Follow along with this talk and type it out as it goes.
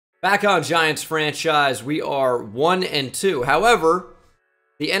Back on Giants franchise, we are 1-2. However,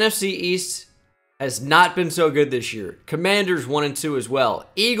 the NFC East has not been so good this year. Commanders 1-2 as well.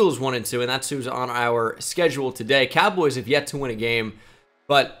 Eagles 1-2, and that's who's on our schedule today. Cowboys have yet to win a game,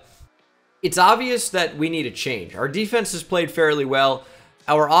 but it's obvious that we need a change. Our defense has played fairly well.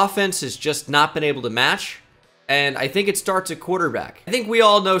 Our offense has just not been able to match, and I think it starts at quarterback. I think we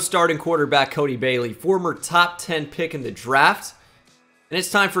all know starting quarterback Cody Bailey, former top 10 pick in the draft. And it's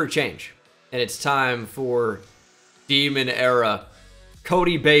time for a change. And it's time for Demon Era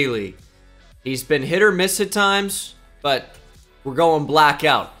Cody Bailey. He's been hit or miss at times, but we're going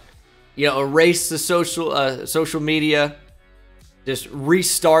blackout. You know, erase the social media. Just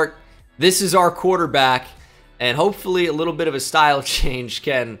restart. This is our quarterback. And hopefully a little bit of a style change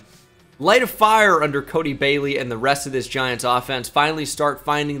can light a fire under Cody Bailey and the rest of this Giants offense. Finally start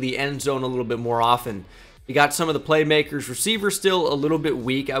finding the end zone a little bit more often. You got some of the playmakers. Receivers still a little bit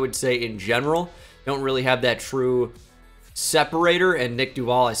weak, I would say, in general. Don't really have that true separator. And Nick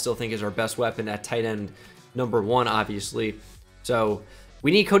Duval, I still think, is our best weapon at tight end #1, obviously. So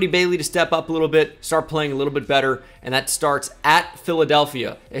we need Cody Bailey to step up a little bit, start playing a little bit better. And that starts at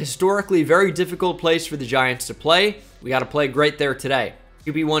Philadelphia. A historically very difficult place for the Giants to play. We got to play great there today.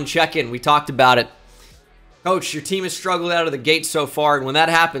 QB1 check-in. We talked about it. Coach, your team has struggled out of the gate so far, and when that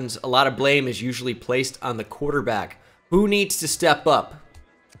happens, a lot of blame is usually placed on the quarterback. Who needs to step up?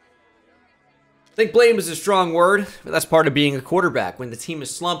 I think blame is a strong word, but that's part of being a quarterback. When the team is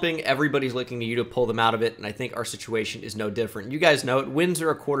slumping, everybody's looking to you to pull them out of it, and I think our situation is no different. You guys know it. Wins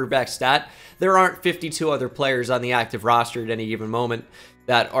are a quarterback stat. There aren't 52 other players on the active roster at any given moment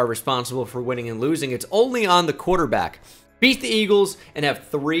that are responsible for winning and losing. It's only on the quarterback. Beat the Eagles and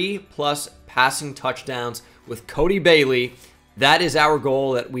have 3+ passing touchdowns with Cody Bailey. That is our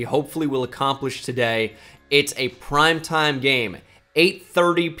goal that we hopefully will accomplish today. It's a primetime game,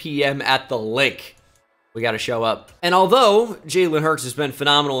 8:30 p.m. at the Link. We got to show up. And although Jalen Hurts has been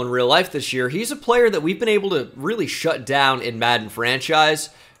phenomenal in real life this year, he's a player that we've been able to really shut down in Madden franchise.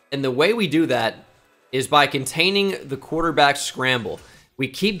 And the way we do that is by containing the quarterback scramble. We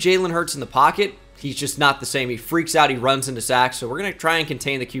keep Jalen Hurts in the pocket. He's just not the same. He freaks out. He runs into sacks. So we're going to try and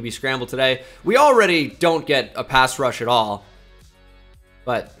contain the QB scramble today. We already don't get a pass rush at all.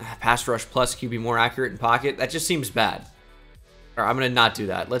 But pass rush plus QB more accurate in pocket, that just seems bad. All right, I'm going to not do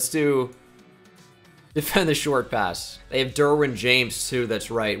that. Let's do defend the short pass. They have Derwin James too.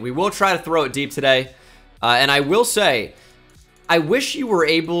 That's right. We will try to throw it deep today. And I will say, I wish you were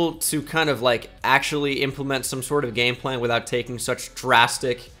able to kind of like actually implement some sort of game plan without taking such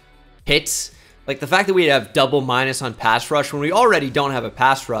drastic hits. Like the fact that we have double minus on pass rush when we already don't have a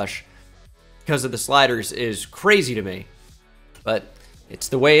pass rush because of the sliders is crazy to me. But it's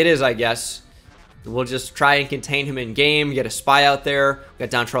the way it is, I guess. We'll just try and contain him in game, get a spy out there. We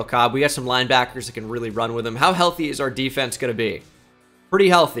got Dontrell Cobb. We got some linebackers that can really run with him. How healthy is our defense going to be? Pretty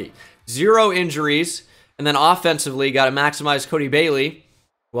healthy. 0 injuries. And then offensively, got to maximize Cody Bailey.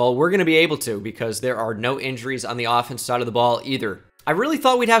 Well, we're going to be able to because there are no injuries on the offense side of the ball either. I really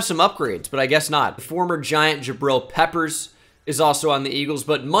thought we'd have some upgrades, but I guess not. The former Giant Jabril Peppers is also on the Eagles,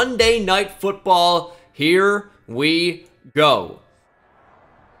 but Monday Night Football, here we go.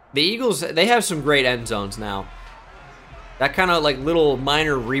 The Eagles, they have some great end zones now. That kind of like little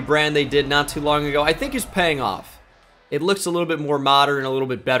minor rebrand they did not too long ago, I think is paying off. It looks a little bit more modern, a little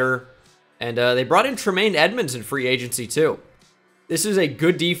bit better. And they brought in Tremaine Edmonds in free agency too. This is a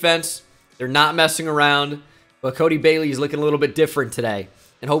good defense. They're not messing around. But Cody Bailey is looking a little bit different today.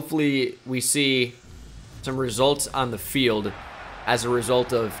 And hopefully we see some results on the field as a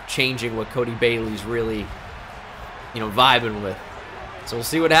result of changing what Cody Bailey's really, vibing with. So we'll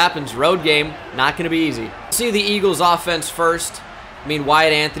see what happens. Road game, not going to be easy. See the Eagles offense first. I mean,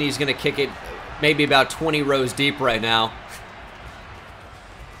 Wyatt Anthony's going to kick it maybe about 20 rows deep right now.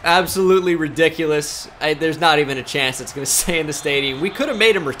 Absolutely ridiculous. There's not even a chance it's going to stay in the stadium. We could have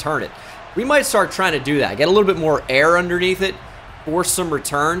made him return it. We might start trying to do that. Get a little bit more air underneath it. Force some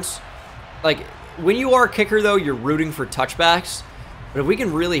returns. Like, when you are a kicker, though, you're rooting for touchbacks. But if we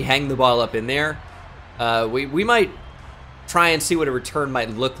can really hang the ball up in there, we might try and see what a return might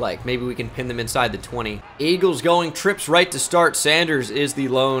look like. Maybe we can pin them inside the 20. Eagles going trips right to start. Sanders is the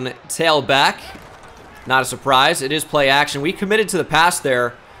lone tailback. Not a surprise. It is play action. We committed to the pass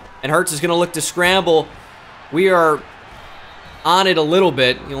there. And Hurts is going to look to scramble. We are on it a little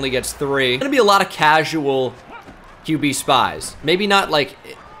bit. He only gets 3. Going to be a lot of casual QB spies. Maybe not like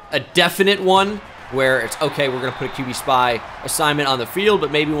a definite one where it's okay, we're going to put a QB spy assignment on the field,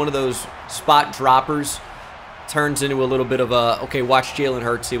 but maybe one of those spot droppers turns into a little bit of a, okay, watch Jalen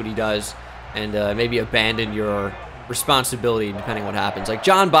Hurts, see what he does, and maybe abandon your responsibility depending on what happens. Like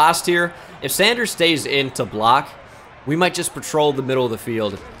John Bost here, if Sanders stays in to block, we might just patrol the middle of the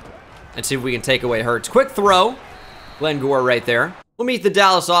field and see if we can take away Hurts. Quick throw. Glenn Gore right there. We'll meet the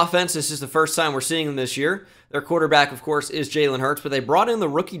Dallas offense. This is the first time we're seeing them this year. Their quarterback, of course, is Jalen Hurts, but they brought in the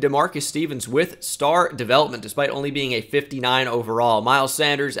rookie DeMarcus Stevens with star development, despite only being a 59 overall. Miles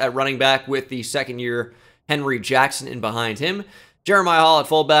Sanders at running back with the second-year Henry Jackson in behind him. Jeremiah Hall at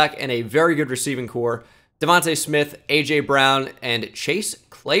fullback and a very good receiving core. Devontae Smith, A.J. Brown, and Chase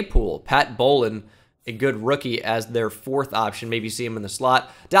Claypool. Pat Bolin, a good rookie, as their fourth option. Maybe see him in the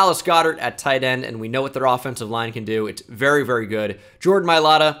slot. Dallas Goedert at tight end, and we know what their offensive line can do. It's very, very good. Jordan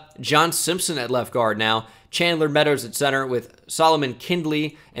Mailata, John Simpson at left guard now. Chandler Meadows at center with Solomon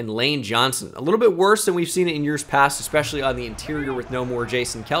Kindley and Lane Johnson. A little bit worse than we've seen it in years past, especially on the interior with no more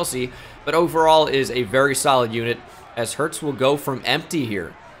Jason Kelsey, but overall is a very solid unit as Hurts will go from empty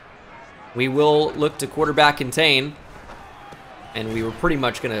here. We will look to quarterback contain, and we were pretty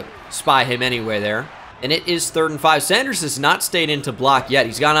much going to spy him anyway there. And it is 3rd and 5. Sanders has not stayed in to block yet.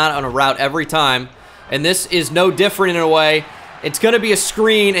 He's gone out on a route every time, and this is no different in a way. It's going to be a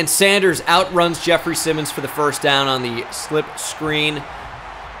screen, and Sanders outruns Jeffrey Simmons for the first down on the slip screen.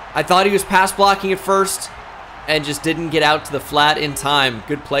 I thought he was pass blocking at first and just didn't get out to the flat in time.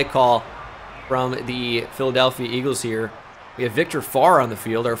 Good play call from the Philadelphia Eagles here. We have Victor Farr on the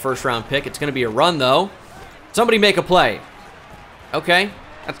field, our first-round pick. It's going to be a run, though. Somebody make a play. Okay,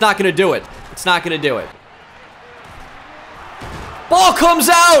 that's not going to do it. It's not going to do it. Ball comes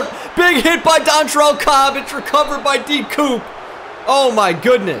out! Big hit by Dontrell Cobb. It's recovered by D. Coop. Oh my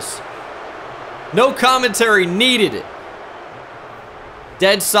goodness. No commentary needed.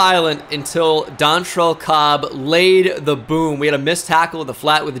 Dead silent until Dontrell Cobb laid the boom. We had a missed tackle in the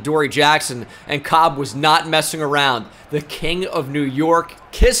flat with Dory Jackson, and Cobb was not messing around. The King of New York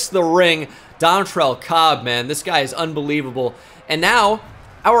kissed the ring. Dontrell Cobb, man, this guy is unbelievable. And now,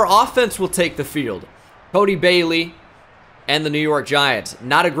 our offense will take the field. Cody Bailey and the New York Giants.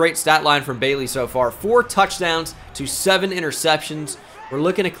 Not a great stat line from Bailey so far. 4 touchdowns to 7 interceptions. We're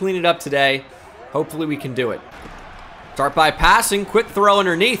looking to clean it up today. Hopefully we can do it. Start by passing. Quick throw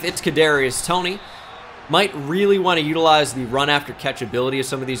underneath. It's Kadarius Toney. Might really want to utilize the run after catch ability of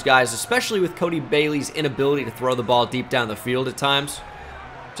some of these guys, especially with Cody Bailey's inability to throw the ball deep down the field at times.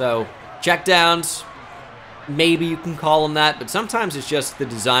 So, check downs. Maybe you can call them that, but sometimes it's just the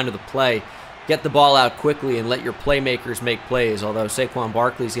design of the play. Get the ball out quickly and let your playmakers make plays, although Saquon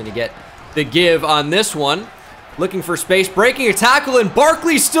Barkley's going to get the give on this one. Looking for space, breaking a tackle, and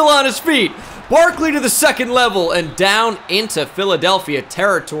Barkley's still on his feet. Barkley to the second level and down into Philadelphia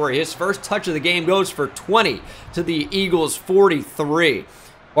territory. His first touch of the game goes for 20 to the Eagles' 43.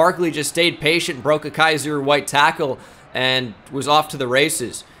 Barkley just stayed patient, broke a Kaiser White tackle, and was off to the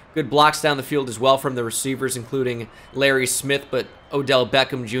races. Good blocks down the field as well from the receivers, including Larry Smith, but Odell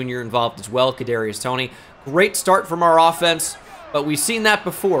Beckham Jr. involved as well, Kadarius Toney. Great start from our offense, but we've seen that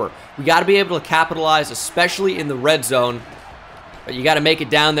before. We got to be able to capitalize, especially in the red zone, but you got to make it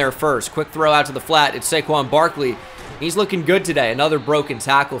down there first. Quick throw out to the flat. It's Saquon Barkley. He's looking good today. Another broken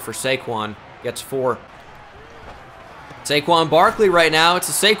tackle for Saquon. Gets 4. Saquon Barkley right now. It's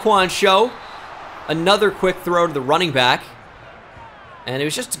a Saquon show. Another quick throw to the running back. And it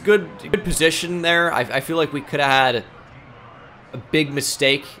was just a good position there. I feel like we could have had a big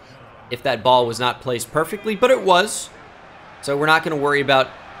mistake if that ball was not placed perfectly, but it was. So we're not going to worry about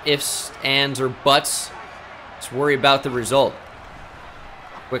ifs, ands, or buts. Just worry about the result.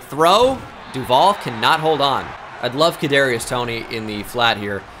 Quick throw. Duval cannot hold on. I'd love Kadarius Toney in the flat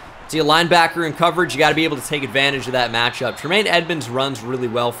here. See a linebacker in coverage, you got to be able to take advantage of that matchup. Tremaine Edmonds runs really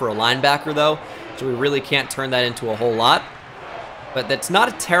well for a linebacker, though, so we really can't turn that into a whole lot. But that's not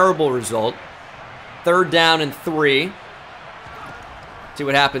a terrible result. 3rd down and 3. See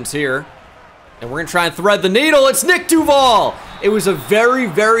what happens here. And we're going to try and thread the needle. It's Nick Duval. It was a very,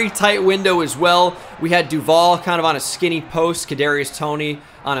 very tight window as well. We had Duval kind of on a skinny post, Kadarius Toney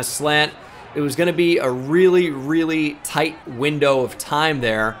on a slant. It was going to be a really, really tight window of time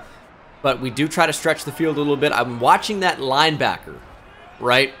there. But we do try to stretch the field a little bit. I'm watching that linebacker,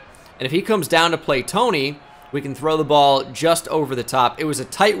 right? And if he comes down to play Toney, we can throw the ball just over the top. It was a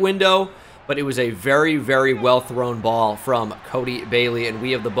tight window, but it was a very, very well-thrown ball from Cody Bailey, and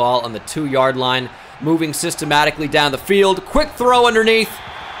we have the ball on the 2-yard line, moving systematically down the field. Quick throw underneath,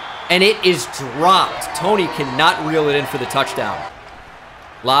 and it is dropped. Toney cannot reel it in for the touchdown.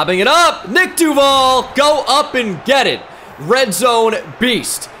 Lobbing it up, Nick Duval, go up and get it. Red zone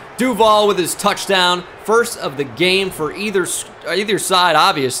beast. Duval with his touchdown, first of the game for either side,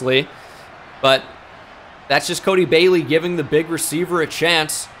 obviously, but that's just Cody Bailey giving the big receiver a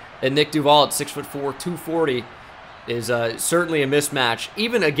chance. And Nick Duval at 6'4", 240. is certainly a mismatch,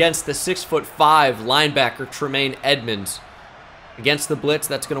 even against the 6'5" linebacker Tremaine Edmonds. Against the blitz,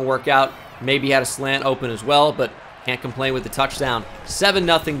 that's going to work out. Maybe had a slant open as well, but can't complain with the touchdown.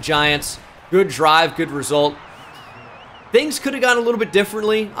 7-0 Giants. Good drive, good result. Things could have gone a little bit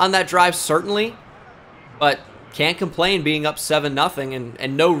differently on that drive, certainly, but can't complain being up 7-0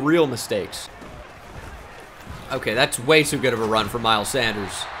 and no real mistakes. Okay, that's way too good of a run for Miles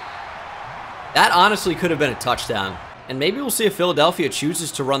Sanders. That honestly could have been a touchdown. And maybe we'll see if Philadelphia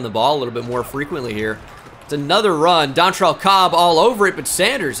chooses to run the ball a little bit more frequently here. It's another run. Dontrell Cobb all over it, but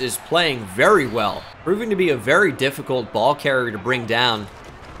Sanders is playing very well. Proving to be a very difficult ball carrier to bring down.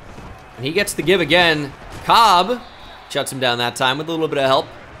 And he gets the give again. Cobb shuts him down that time with a little bit of help.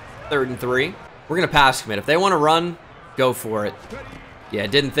 3rd and 3. We're going to pass commit. If they want to run, go for it. Yeah,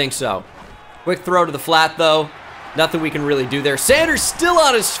 didn't think so. Quick throw to the flat, though. Nothing we can really do there. Sanders still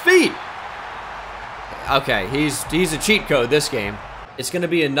on his feet. Okay, he's a cheat code this game. It's going to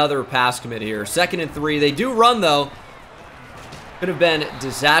be another pass commit here. 2nd and 3. They do run, though. Could have been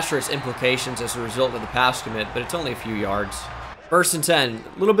disastrous implications as a result of the pass commit, but it's only a few yards. 1st and 10.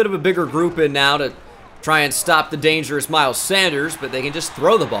 A little bit of a bigger group in now to try and stop the dangerous Miles Sanders, but they can just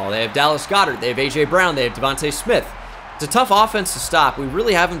throw the ball. They have Dallas Goedert. They have A.J. Brown. They have Devontae Smith. It's a tough offense to stop. We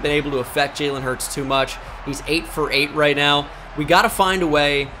really haven't been able to affect Jalen Hurts too much. He's 8 for 8 right now. We got to find a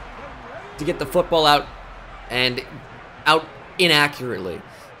way to get the football out inaccurately.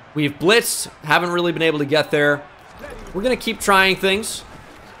 We've blitzed, haven't really been able to get there. We're going to keep trying things,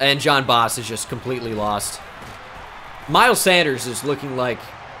 and John Boss is just completely lost. Miles Sanders is looking like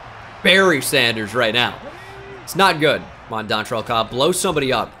Barry Sanders right now. It's not good. Come on, Dontrell Cobb, blow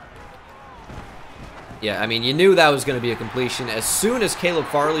somebody up. Yeah, I mean, you knew that was going to be a completion. As soon as Caleb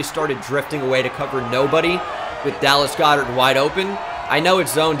Farley started drifting away to cover nobody with Dallas Goedert wide open, I know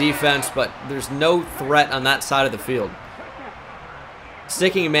it's zone defense, but there's no threat on that side of the field.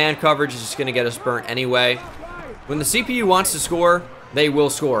 Sticking in man coverage is just going to get us burnt anyway. When the CPU wants to score, they will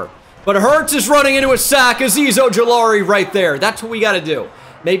score. But Hurts is running into a sack. Azeez Ojulari right there. That's what we got to do.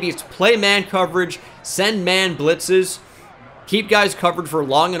 Maybe it's play man coverage, send man blitzes, keep guys covered for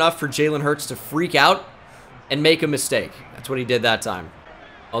long enough for Jalen Hurts to freak out and make a mistake. That's what he did that time.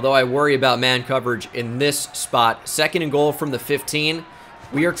 Although I worry about man coverage in this spot. 2nd and goal from the 15.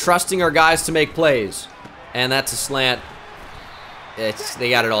 We are trusting our guys to make plays. And that's a slant. They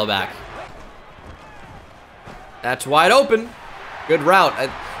got it all back. That's wide open. Good route.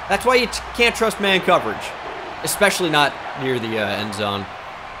 That's why you can't trust man coverage. Especially not near the end zone.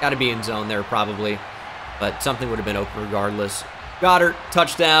 Got to be in zone there probably. But something would have been open regardless. Goddard,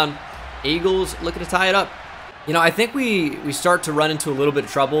 touchdown. Eagles looking to tie it up. You know, I think we start to run into a little bit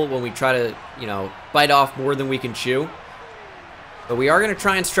of trouble when we try to, you know, bite off more than we can chew. But we are going to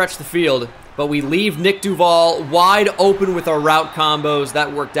try and stretch the field. But we leave Nick Duval wide open with our route combos.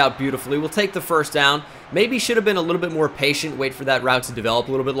 That worked out beautifully. We'll take the 1st down. Maybe should have been a little bit more patient. Wait for that route to develop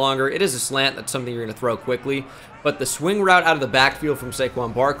a little bit longer. It is a slant. That's something you're going to throw quickly. But the swing route out of the backfield from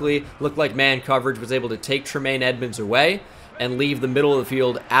Saquon Barkley looked like man coverage was able to take Tremaine Edmonds away and leave the middle of the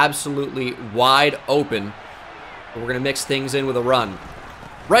field absolutely wide open. We're going to mix things in with a run.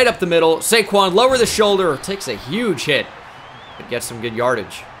 Right up the middle. Saquon lower the shoulder. Takes a huge hit. But gets some good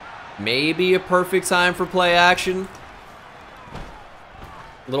yardage. Maybe a perfect time for play action.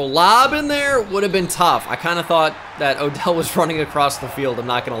 Little lob in there would have been tough. I kind of thought that Odell was running across the field. I'm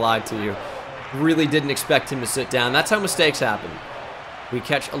not going to lie to you. Really didn't expect him to sit down. That's how mistakes happen. We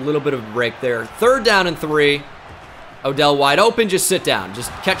catch a little bit of a break there. 3rd down and 3. Odell wide open. Just sit down. Just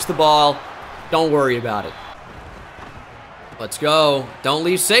catch the ball. Don't worry about it. Let's go. Don't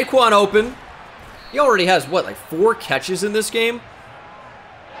leave Saquon open. He already has, what, like 4 catches in this game?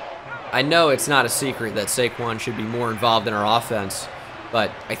 I know it's not a secret that Saquon should be more involved in our offense, but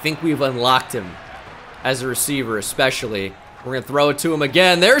I think we've unlocked him as a receiver especially. We're going to throw it to him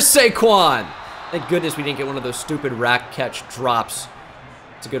again. There's Saquon. Thank goodness we didn't get one of those stupid rack catch drops.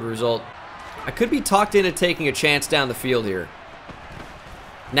 It's a good result. I could be talked into taking a chance down the field here.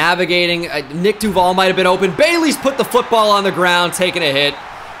 Navigating. Nick Duval might have been open. Bailey's put the football on the ground, taking a hit.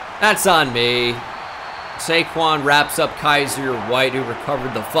 That's on me. Saquon wraps up Kaiser White, who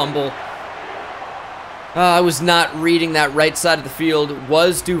recovered the fumble. I was not reading that right side of the field.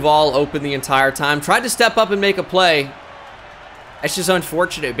 Was Duval open the entire time? Tried to step up and make a play. It's just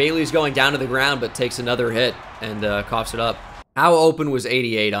unfortunate. Bailey's going down to the ground, but takes another hit and coughs it up. How open was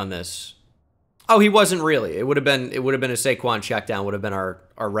 88 on this? Oh, he wasn't really. It would have been a Saquon check down. Would have been our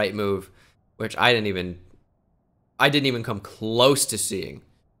right move, which I didn't even come close to seeing.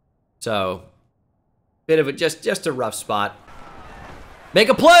 So, bit of a just a rough spot. Make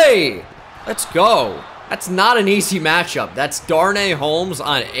a play. Let's go. That's not an easy matchup. That's Darnay Holmes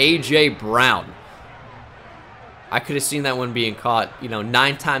on A.J. Brown. I could have seen that one being caught, you know,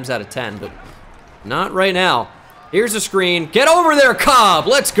 9 times out of 10, but not right now. Here's a screen. Get over there, Cobb.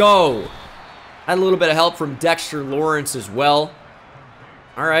 Let's go. Had a little bit of help from Dexter Lawrence as well.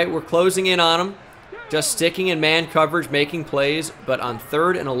 All right, we're closing in on him. Just sticking in man coverage, making plays, but on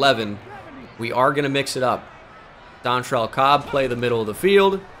 3rd and 11, we are going to mix it up. Dontrell Cobb, play the middle of the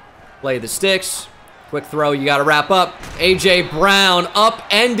field, play the sticks. Quick throw, you got to wrap up. A.J. Brown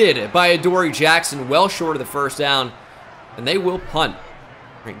upended by Adoree Jackson, well short of the first down, and they will punt.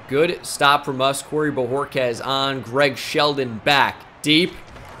 All right, good stop from us. Corey Bojorquez on. Greg Sheldon back deep.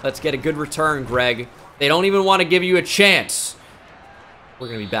 Let's get a good return, Greg. They don't even want to give you a chance. We're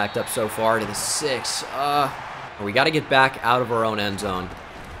going to be backed up so far to the 6. We got to get back out of our own end zone.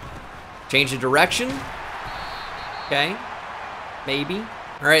 Change the direction. Okay. Maybe.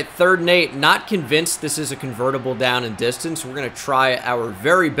 All right, 3rd and 8. Not convinced this is a convertible down and distance. We're going to try our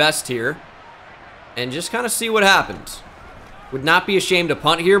very best here and just kind of see what happens. Would not be ashamed to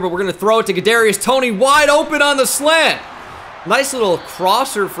punt here, but we're going to throw it to Kadarius Toney, wide open on the slant. Nice little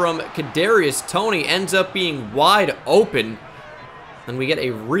crosser from Kadarius Toney, ends up being wide open, and we get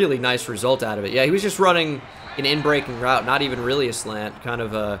a really nice result out of it. Yeah, he was just running an in-breaking route, not even really a slant, kind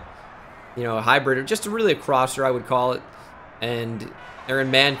of a, you know, a hybrid, or just really a crosser, I would call it. And they're in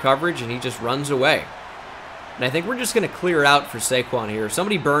man coverage, and he just runs away. And I think we're just going to clear out for Saquon here. If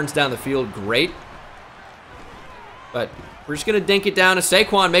somebody burns down the field, great. But we're just going to dink it down to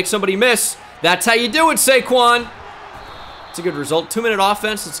Saquon, make somebody miss. That's how you do it, Saquon. It's a good result. 2-minute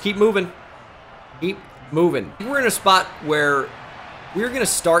offense. Let's keep moving. Keep moving. We're in a spot where we're going to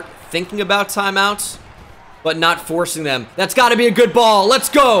start thinking about timeouts, but not forcing them. That's got to be a good ball. Let's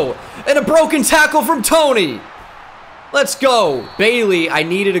go. And a broken tackle from Toney. Let's go. Bailey, I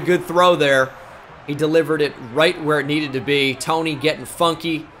needed a good throw there. He delivered it right where it needed to be. Toney getting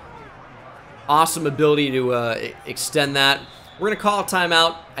funky. Awesome ability to extend that. We're going to call a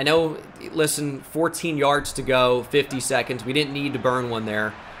timeout. I know, listen, 14 yards to go, 50 seconds. We didn't need to burn one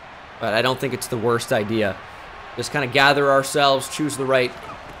there, but I don't think it's the worst idea. Just kind of gather ourselves, choose the right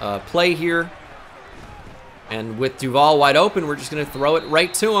play here. And with Duval wide open, we're just going to throw it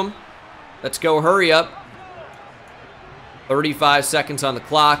right to him. Let's go, hurry up. 35 seconds on the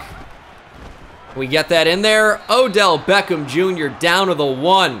clock. We get that in there. Odell Beckham Jr. down to the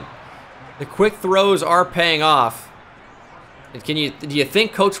 1. The quick throws are paying off. Do you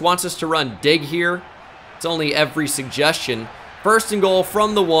think coach wants us to run dig here? It's only every suggestion. 1st and goal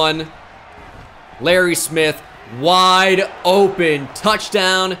from the 1. Larry Smith wide open.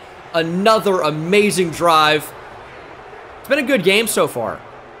 Touchdown. Another amazing drive. It's been a good game so far.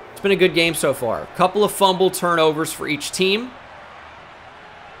 It's been a good game so far. A couple of fumble turnovers for each team.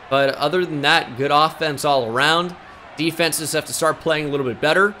 But other than that, good offense all around. Defenses have to start playing a little bit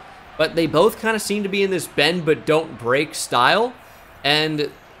better. But they both kind of seem to be in this bend but don't break style.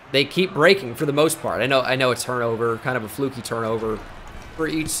 And they keep breaking for the most part. I know it's turnover, kind of a fluky turnover for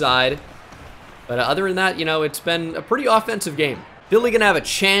each side. But other than that, you know, it's been a pretty offensive game. Philly going to have a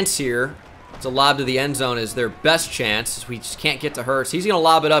chance here. It's a lob to the end zone is their best chance. We just can't get to Hurts. He's going to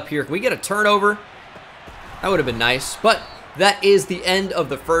lob it up here. Can we get a turnover? That would have been nice. But that is the end of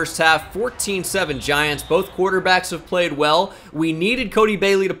the first half. 14-7 Giants. Both quarterbacks have played well. We needed Cody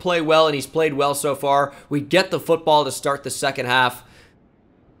Bailey to play well, and he's played well so far. We get the football to start the second half.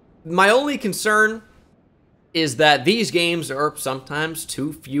 My only concern is that these games are sometimes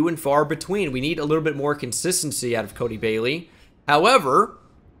too few and far between. We need a little bit more consistency out of Cody Bailey. However,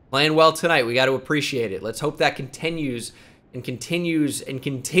 playing well tonight, we got to appreciate it. Let's hope that continues and continues and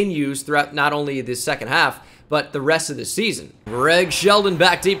continues throughout not only the second half, but the rest of the season. Greg Sheldon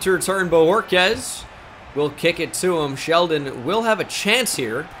back deep to return. Bojorquez will kick it to him. Sheldon will have a chance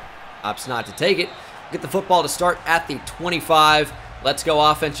here. Opts not to take it. Get the football to start at the 25. Let's go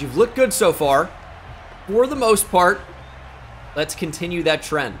offense. You've looked good so far. For the most part, let's continue that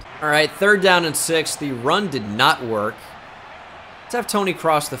trend. All right, 3rd down and 6. The run did not work. Let's have Toney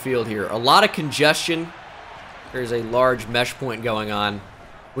cross the field here. A lot of congestion. There's a large mesh point going on.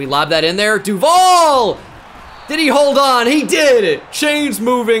 We lob that in there. Duval! Did he hold on? He did! Chains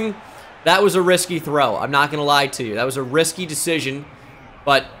moving. That was a risky throw. I'm not going to lie to you. That was a risky decision.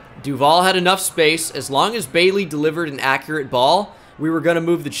 But Duval had enough space. As long as Bailey delivered an accurate ball, we were going to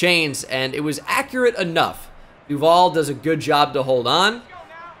move the chains, and it was accurate enough. Duval does a good job to hold on.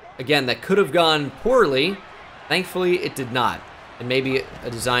 Again, that could have gone poorly. Thankfully, it did not. And maybe a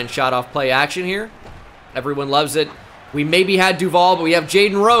design shot off play action here. Everyone loves it. We maybe had Duval, but we have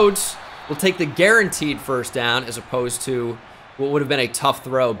Jaden Rhodes. We'll take the guaranteed first down as opposed to what would have been a tough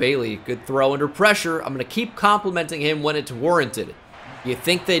throw. Bailey, good throw under pressure. I'm going to keep complimenting him when it's warranted. You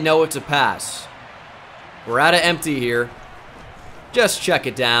think they know it's a pass. We're out of empty here. Just check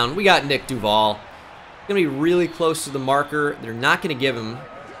it down. We got Nick Duval. Going to be really close to the marker. They're not going to give him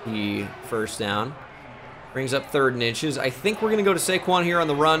the first down. Brings up 3rd and inches. I think we're going to go to Saquon here on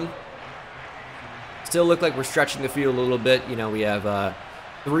the run. Still look like we're stretching the field a little bit. You know, we have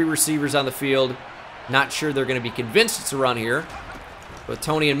 3 receivers on the field. Not sure they're going to be convinced it's a run here. With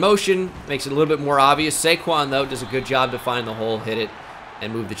Tony in motion, makes it a little bit more obvious. Saquon, though, does a good job to find the hole, hit it,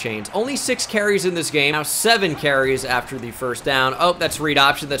 and move the chains. Only 6 carries in this game. Now 7 carries after the first down. Oh, that's read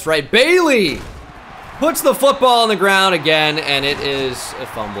option. That's right. Bailey puts the football on the ground again, and it is a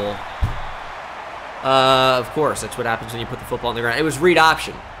fumble. Of course, that's what happens when you put the football on the ground. It was read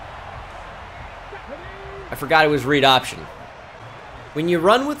option. I forgot it was read option. When you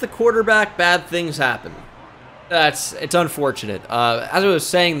run with the quarterback, bad things happen. It's unfortunate. As I was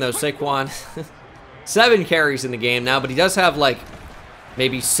saying, though, Saquon, 7 carries in the game now, but he does have, like,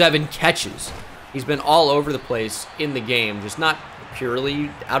 maybe 7 catches. He's been all over the place in the game, just not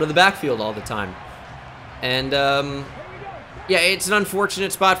purely out of the backfield all the time. And, yeah, it's an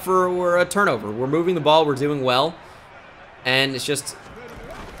unfortunate spot for a turnover. We're moving the ball. We're doing well. And it's just,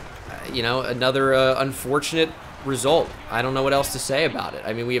 you know, another unfortunate result. I don't know what else to say about it.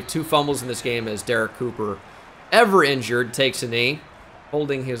 I mean, we have 2 fumbles in this game as Derek Cooper, ever injured, takes a knee,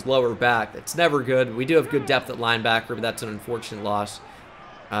 holding his lower back. That's never good. We do have good depth at linebacker, but that's an unfortunate loss.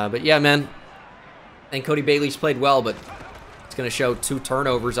 But, yeah, man, I think Cody Bailey's played well, but it's going to show 2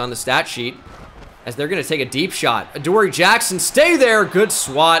 turnovers on the stat sheet as they're going to take a deep shot. Adoree Jackson, stay there. Good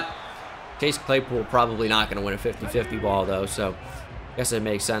swat. Chase Claypool probably not going to win a 50-50 ball, though, so I guess it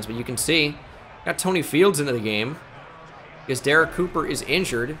makes sense. But you can see, got Tony Fields into the game because Derek Cooper is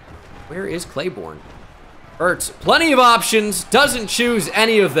injured. Where is Claiborne? Hurts, plenty of options, doesn't choose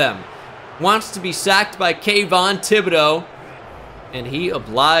any of them. Wants to be sacked by Kayvon Thibodeau, and he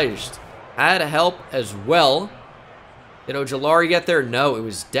obliged. Had help as well. Did Ojulari get there? No, it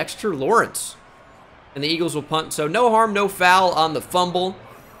was Dexter Lawrence. And the Eagles will punt, so no harm, no foul on the fumble.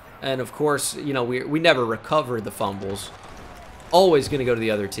 And, of course, you know, we never recover the fumbles. Always going to go to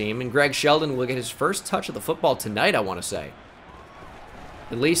the other team. And Greg Sheldon will get his first touch of the football tonight, I want to say.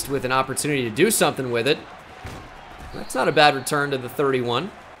 At least with an opportunity to do something with it. That's not a bad return to the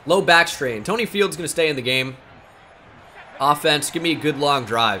 31. Low back strain. Tony Fields going to stay in the game. Offense, give me a good long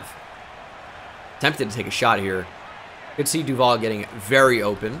drive. Tempted to take a shot here. Could see Duval getting very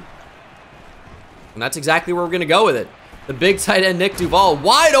open. And that's exactly where we're going to go with it. The big tight end, Nick Duval,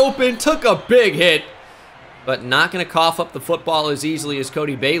 wide open, took a big hit. But not going to cough up the football as easily as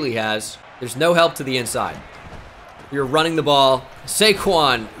Cody Bailey has. There's no help to the inside. You're running the ball.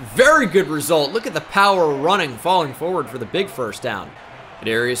 Saquon, very good result. Look at the power running, falling forward for the big first down.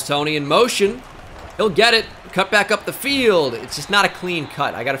 Kadarius Toney in motion. He'll get it. Cut back up the field. It's just not a clean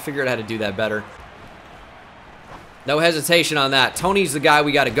cut. I got to figure out how to do that better. No hesitation on that. Tony's the guy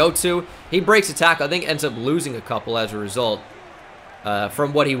we got to go to. He breaks a tackle. I think ends up losing a couple as a result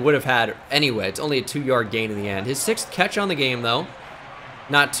from what he would have had anyway. It's only a 2-yard gain in the end. His 6th catch on the game, though.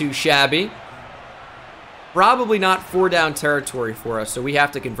 Not too shabby. Probably not 4-down territory for us, so we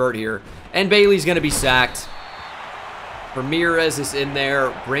have to convert here. And Bailey's going to be sacked. Ramirez is in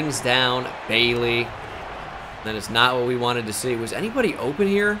there. Brings down Bailey. That is not what we wanted to see. Was anybody open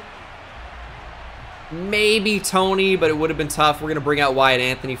here? Maybe Tony, but it would have been tough. We're going to bring out Wyatt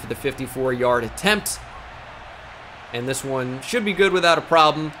Anthony for the 54-yard attempt. And this one should be good without a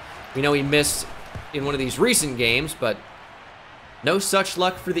problem. We know he missed in one of these recent games, but no such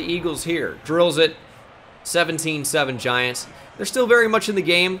luck for the Eagles here. Drills it. 17-7 Giants. They're still very much in the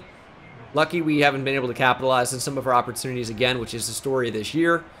game. Lucky we haven't been able to capitalize on some of our opportunities again, which is the story of this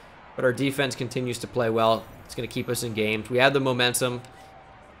year. But our defense continues to play well. It's going to keep us in games. We have the momentum.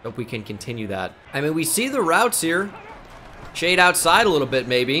 Hope we can continue that. I mean, we see the routes here. Shade outside a little bit,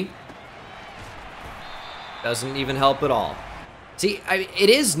 maybe. Doesn't even help at all. See, it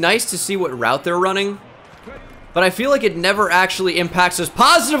is nice to see what route they're running, but I feel like it never actually impacts us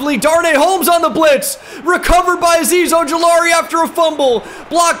positively. Darnay Holmes on the blitz. Recovered by Azeez Ojulari after a fumble.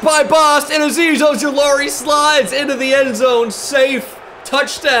 Blocked by Bost, and Azeez Ojulari slides into the end zone. Safe.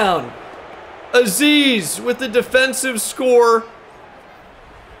 Touchdown. Azeez with the defensive score.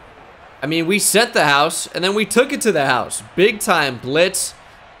 I mean, we sent the house, and then we took it to the house. Big-time blitz.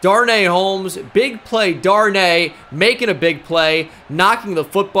 Darnay Holmes, big play. Darnay making a big play, knocking the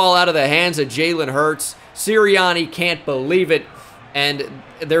football out of the hands of Jalen Hurts. Sirianni can't believe it, and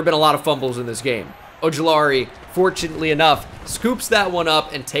there have been a lot of fumbles in this game. Ojulari, fortunately enough, scoops that one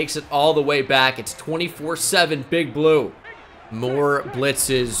up and takes it all the way back. It's 24-7 Big Blue. More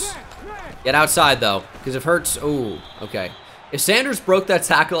blitzes. Get outside, though, because if Hurts... Ooh, okay. If Sanders broke that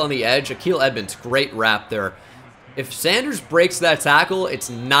tackle on the edge, Akil Edmonds, great wrap there. If Sanders breaks that tackle, it's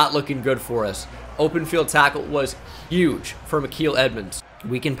not looking good for us. Open field tackle was huge from Akil Edmonds.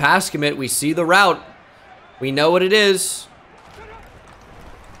 We can pass commit. We see the route. We know what it is.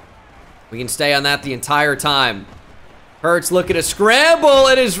 We can stay on that the entire time. Hurts looking to scramble.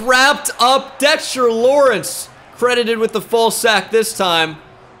 It is wrapped up. Dexter Lawrence credited with the full sack this time.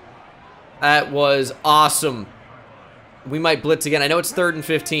 That was awesome. We might blitz again. I know it's 3rd and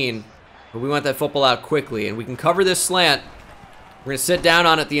 15, but we want that football out quickly, and we can cover this slant. We're going to sit down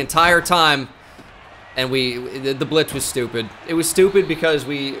on it the entire time, and the blitz was stupid. It was stupid because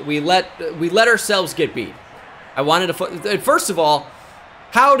we let ourselves get beat. I wanted to... First of all,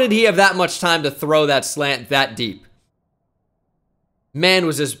 how did he have that much time to throw that slant that deep? Man,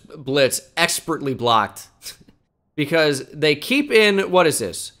 was this blitz expertly blocked. Because they keep in... What is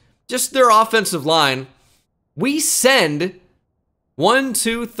this? Just their offensive line. We send 1,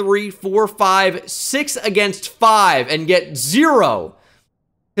 2, 3, 4, 5, 6 against 5 and get 0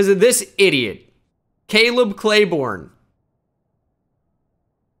 because of this idiot, Caleb Claiborne.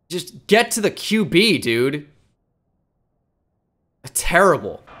 Just get to the QB, dude.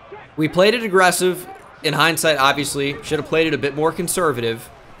 Terrible. We played it aggressive. In hindsight, obviously, should have played it a bit more conservative.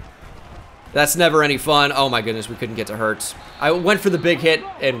 That's never any fun. Oh my goodness, we couldn't get to Hurts. I went for the big hit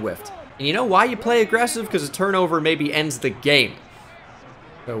and whiffed. And you know why you play aggressive? Because a turnover maybe ends the game.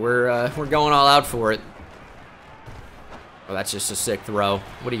 So we're going all out for it. Oh, that's just a sick throw.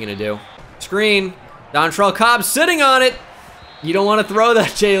 What are you going to do? Screen. Dontrell Cobb sitting on it. You don't want to throw that,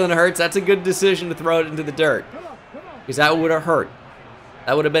 Jalen Hurts. That's a good decision to throw it into the dirt. Because that would have hurt.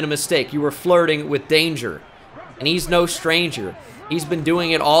 That would have been a mistake. You were flirting with danger. And he's no stranger. He's been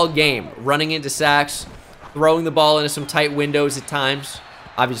doing it all game. Running into sacks. Throwing the ball into some tight windows at times.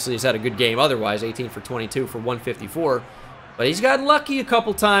 Obviously, he's had a good game otherwise. 18 for 22 for 154. But he's gotten lucky a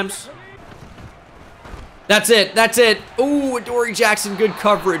couple times. That's it. That's it. Ooh, Adoree Jackson, good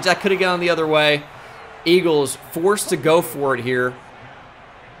coverage. That could have gone the other way. Eagles forced to go for it here.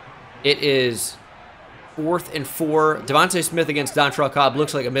 It is 4th and 4. Devontae Smith against Dontrell Cobb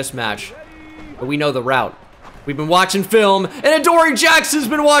looks like a mismatch. But we know the route. We've been watching film, and Adoree Jackson's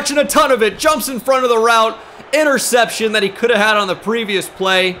been watching a ton of it. Jumps in front of the route. Interception that he could have had on the previous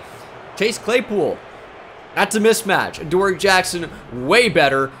play. Chase Claypool. That's a mismatch. Adoree Jackson, way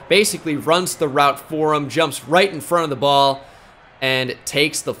better. Basically runs the route for him. Jumps right in front of the ball. And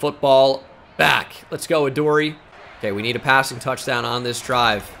takes the football back. Let's go, Adoree. Okay, we need a passing touchdown on this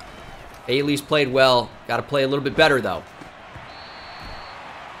drive. Haley's played well. Got to play a little bit better, though.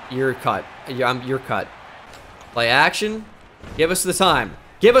 You're cut. You're cut. Play action. Give us the time.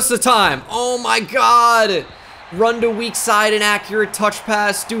 Give us the time. Oh, my God. Run to weak side, an accurate touch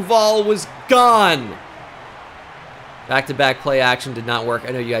pass. Duval was gone. Back-to-back play action did not work.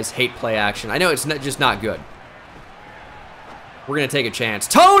 I know you guys hate play action. I know it's just not good. We're going to take a chance.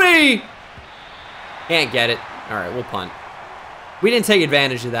 Tony! Can't get it. All right, we'll punt. We didn't take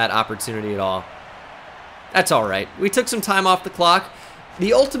advantage of that opportunity at all. That's all right. We took some time off the clock.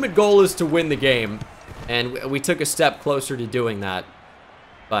 The ultimate goal is to win the game, and we took a step closer to doing that.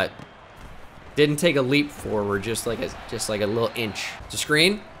 But didn't take a leap forward, just like a little inch. To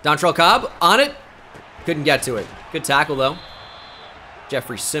screen. Dontrell Cobb on it. Couldn't get to it. Good tackle, though.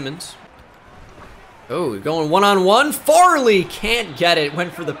 Jeffrey Simmons. Oh, going one-on-one. Farley can't get it.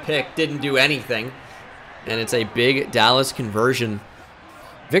 Went for the pick. Didn't do anything. And it's a big Dallas conversion.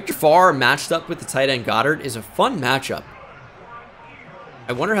 Victor Farr matched up with the tight end Goddard is a fun matchup.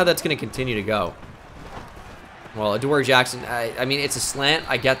 I wonder how that's going to continue to go. Well, Adoree Jackson, I mean, it's a slant.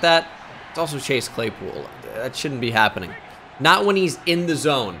 I get that. It's also Chase Claypool. That shouldn't be happening. Not when he's in the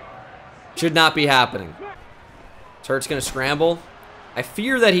zone. Should not be happening. Hurts going to scramble. I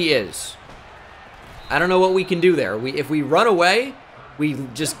fear that he is. I don't know what we can do there. If we run away, we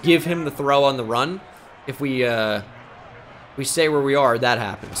just give him the throw on the run. If we stay where we are, that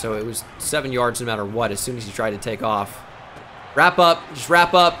happens. So it was 7 yards no matter what as soon as he tried to take off. Wrap up. Just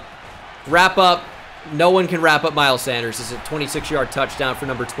wrap up. Wrap up. No one can wrap up Miles Sanders. It's a 26-yard touchdown for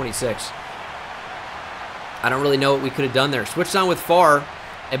number 26. I don't really know what we could have done there. Switched on with Farr,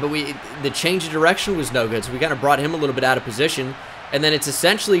 but the change of direction was no good, so we kind of brought him a little bit out of position. And then it's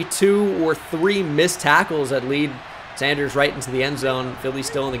essentially 2 or 3 missed tackles that lead Sanders right into the end zone. Philly's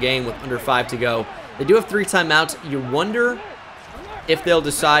still in the game with under 5 to go. They do have 3 timeouts. You wonder if they'll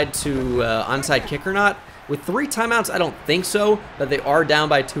decide to onside kick or not. With 3 timeouts, I don't think so, but they are down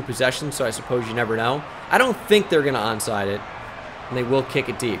by 2 possessions, so I suppose you never know. I don't think they're going to onside it, and they will kick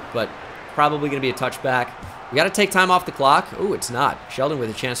it deep, but probably going to be a touchback. We got to take time off the clock. Oh, it's not. Sheldon with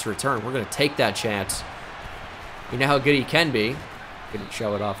a chance to return. We're going to take that chance. You know how good he can be. Couldn't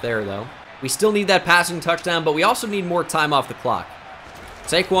show it off there, though. We still need that passing touchdown, but we also need more time off the clock.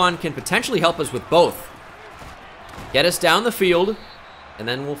 Saquon can potentially help us with both. Get us down the field, and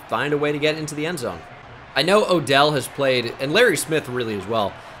then we'll find a way to get into the end zone. I know Odell has played, and Larry Smith really as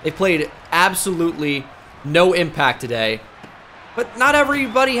well. They played absolutely no impact today. But not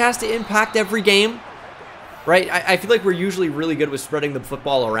everybody has to impact every game, right? I feel like we're usually really good with spreading the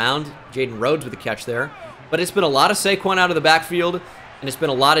football around. Jaden Rhodes with a catch there. But it's been a lot of Saquon out of the backfield, and it's been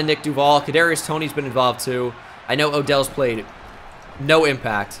a lot of Nick Duval. Kadarius Toney's been involved too. I know Odell's played no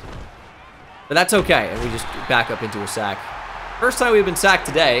impact, but that's okay. And we just back up into a sack. First time we've been sacked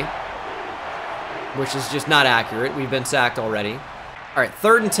today, which is just not accurate. We've been sacked already. All right,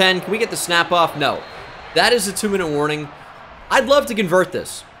 3rd and 10. Can we get the snap off? No. That is a 2-minute warning. I'd love to convert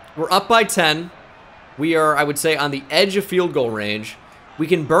this. We're up by 10. We are, I would say, on the edge of field goal range. We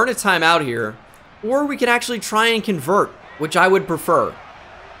can burn a timeout here, or we can actually try and convert, which I would prefer.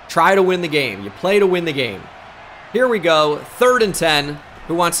 Try to win the game. You play to win the game. Here we go. 3rd and 10.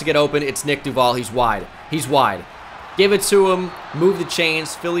 Who wants to get open? It's Nick Duval. He's wide. He's wide. Give it to him. Move the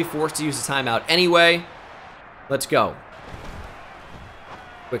chains. Philly forced to use the timeout anyway. Let's go.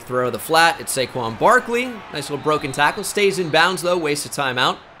 Quick throw to the flat. It's Saquon Barkley. Nice little broken tackle. Stays in bounds, though. Waste of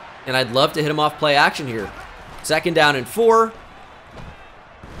timeout. And I'd love to hit him off play action here. 2nd down and 4.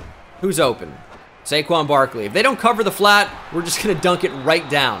 Who's open? Saquon Barkley. If they don't cover the flat, we're just going to dunk it right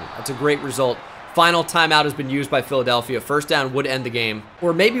down. That's a great result. Final timeout has been used by Philadelphia. 1st down would end the game.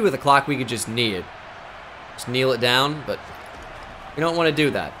 Or maybe with a clock, we could just knee it. Just kneel it down, but we don't want to do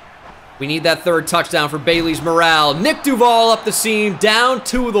that. We need that 3rd touchdown for Bailey's morale. Nick Duval up the seam, down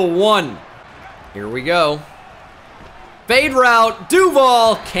to the 1. Here we go. Fade route.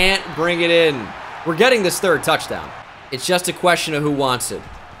 Duval can't bring it in. We're getting this 3rd touchdown. It's just a question of who wants it.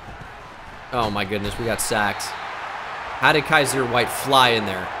 Oh my goodness, we got sacked. How did Kaiser White fly in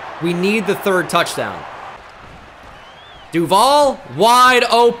there? We need the 3rd touchdown. Duval, wide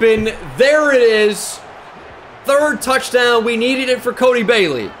open. There it is. 3rd touchdown. We needed it for Cody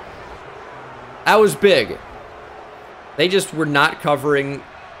Bailey. That was big. They just were not covering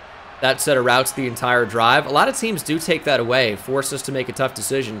that set of routes the entire drive. A lot of teams do take that away, force us to make a tough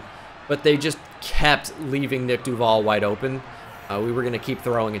decision, but they just kept leaving Nick Duval wide open. We were going to keep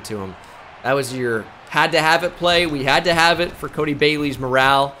throwing it to him. That was your had-to-have-it play. We had to have it for Cody Bailey's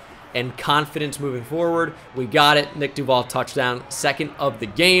morale and confidence moving forward. We got it. Nick Duval touchdown, 2nd of the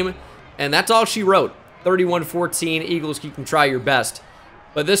game. And that's all she wrote. 31-14. Eagles, you can try your best.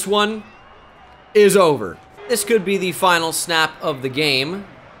 But this one is over. This could be the final snap of the game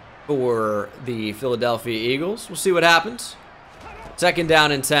for the Philadelphia Eagles. We'll see what happens. 2nd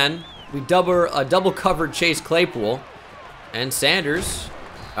down and 10. We double covered Chase Claypool. And Sanders,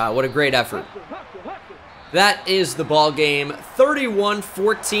 what a great effort. That is the ball game.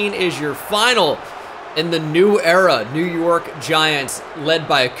 31-14 is your final in the new era. New York Giants, led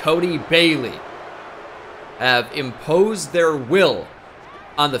by Cody Bailey, have imposed their will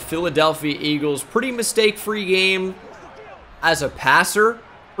on the Philadelphia Eagles. Pretty mistake-free game as a passer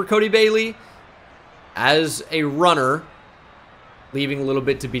for Cody Bailey. As a runner, leaving a little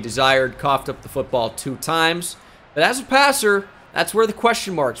bit to be desired. Coughed up the football 2 times. But as a passer, that's where the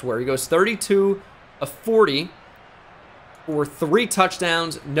question marks were. He goes 32 of 40 for 3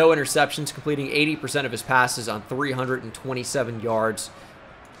 touchdowns, no interceptions, completing 80% of his passes on 327 yards.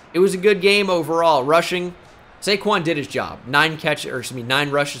 It was a good game overall. Rushing, Saquon did his job. 9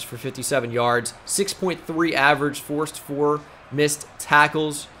 rushes for 57 yards, 6.3 average, forced 4 missed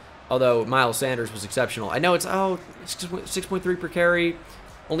tackles. Although Miles Sanders was exceptional. I know it's 6.3 per carry,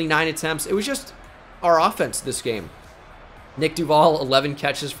 only 9 attempts. It was just our offense this game. Nick Duval, 11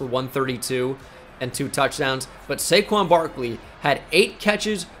 catches for 132 and 2 touchdowns. But Saquon Barkley had 8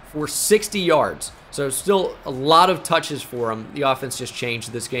 catches for 60 yards. So still a lot of touches for him. The offense just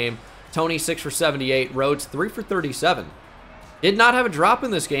changed this game. Toney, 6 for 78. Rhodes, 3 for 37. Did not have a drop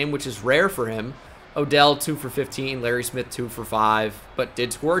in this game, which is rare for him. Odell, 2 for 15. Larry Smith, 2 for 5. But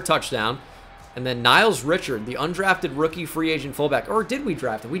did score a touchdown. And then Niles Richard, the undrafted rookie free agent fullback. Or did we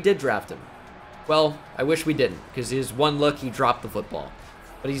draft him? We did draft him. Well, I wish we didn't, because his one look, he dropped the football.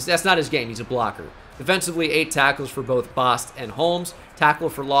 But that's not his game. He's a blocker. Defensively, 8 tackles for both Bost and Holmes. Tackle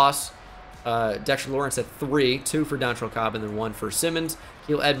for loss, Dexter Lawrence at 3, 2 for Dontrell Cobb, and then 1 for Simmons.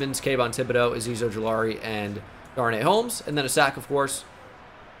 Keel Edmonds, Kayvon Thibodeau, Azeez Ojulari, and Darnay Holmes. And then a sack, of course,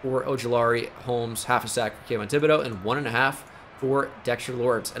 for Ojulari, Holmes, half a sack for Kayvon Thibodeau, and 1.5 for Dexter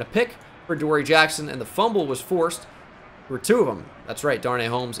Lawrence. And a pick for Dory Jackson, and the fumble was forced. There were 2 of them. That's right, Darnay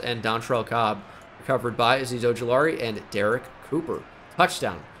Holmes and Dontrell Cobb Covered by Azeez Ojulari and Derek Cooper.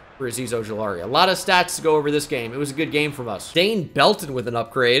 Touchdown for Azeez Ojulari. A lot of stats to go over this game. It was a good game from us. Dane Belton with an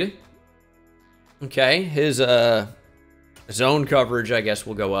upgrade. Okay, his zone coverage, I guess,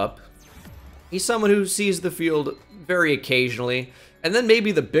 will go up. He's someone who sees the field very occasionally. And then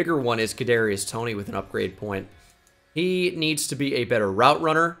maybe the bigger one is Kadarius Toney with an upgrade point. He needs to be a better route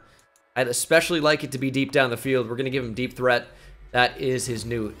runner. I'd especially like it to be deep down the field. We're going to give him deep threat. That is his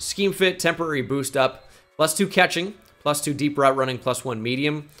new scheme fit. Temporary boost up. +2 catching. +2 deep route running. +1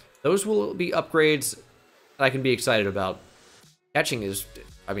 medium. Those will be upgrades that I can be excited about. Catching is,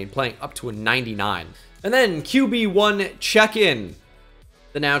 I mean, playing up to a 99. And then QB1 check-in.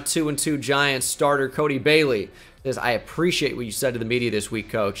 The now 2-2 Giants starter, Cody Bailey, says, I appreciate what you said to the media this week,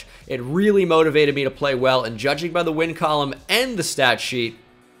 Coach. It really motivated me to play well, and judging by the win column and the stat sheet,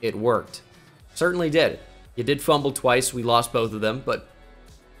 it worked. Certainly did. You did fumble twice. We lost both of them, but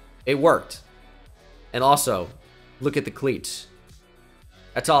it worked. And also, look at the cleats.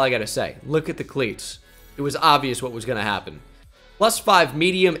 That's all I got to say. Look at the cleats. It was obvious what was going to happen. +5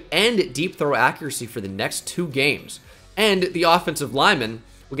 medium and deep throw accuracy for the next 2 games. And the offensive lineman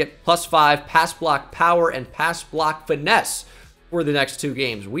will get +5 pass block power and pass block finesse for the next 2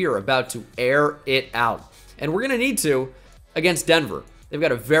 games. We are about to air it out. And we're going to need to against Denver. They've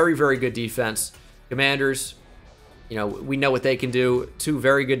got a very, very good defense. Commanders, you know, we know what they can do. 2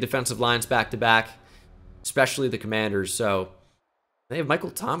 very good defensive lines back-to-back, especially the Commanders. So they have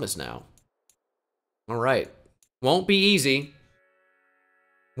Michael Thomas now. All right. Won't be easy.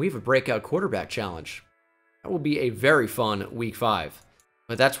 We have a breakout quarterback challenge. That will be a very fun week 5.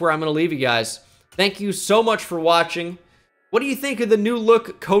 But that's where I'm going to leave you guys. Thank you so much for watching. What do you think of the new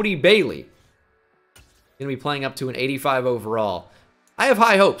look Cody Bailey? Going to be playing up to an 85 overall. I have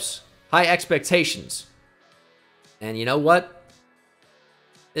high hopes, high expectations. And you know what?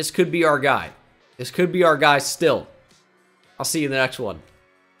 This could be our guy. This could be our guy still. I'll see you in the next one.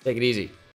 Take it easy.